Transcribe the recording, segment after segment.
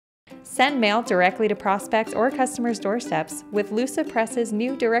Send mail directly to prospects or customers' doorsteps with Lucidpress's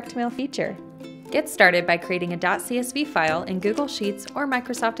new direct mail feature. Get started by creating a .csv file in Google Sheets or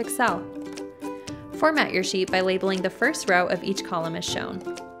Microsoft Excel. Format your sheet by labeling the first row of each column as shown.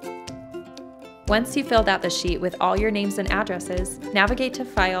 Once you've filled out the sheet with all your names and addresses, navigate to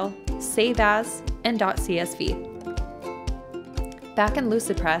File, Save As, and .csv. Back in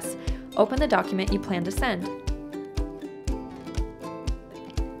Lucidpress, open the document you plan to send.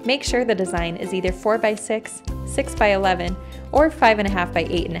 Make sure the design is either 4x6, 6x11, or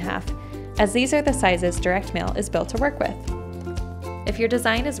 5.5x8.5, as these are the sizes direct mail is built to work with. If your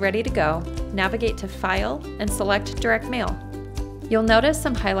design is ready to go, navigate to File and select Direct Mail. You'll notice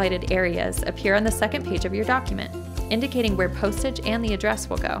some highlighted areas appear on the second page of your document, indicating where postage and the address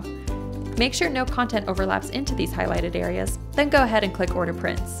will go. Make sure no content overlaps into these highlighted areas, then go ahead and click Order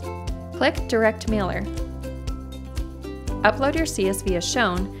Prints. Click Direct Mailer. Upload your CSV as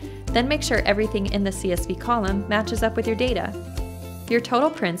shown, then make sure everything in the CSV column matches up with your data. Your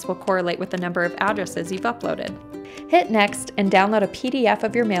total prints will correlate with the number of addresses you've uploaded. Hit Next and download a PDF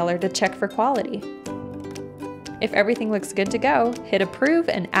of your mailer to check for quality. If everything looks good to go, hit Approve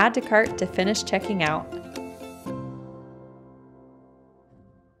and Add to Cart to finish checking out.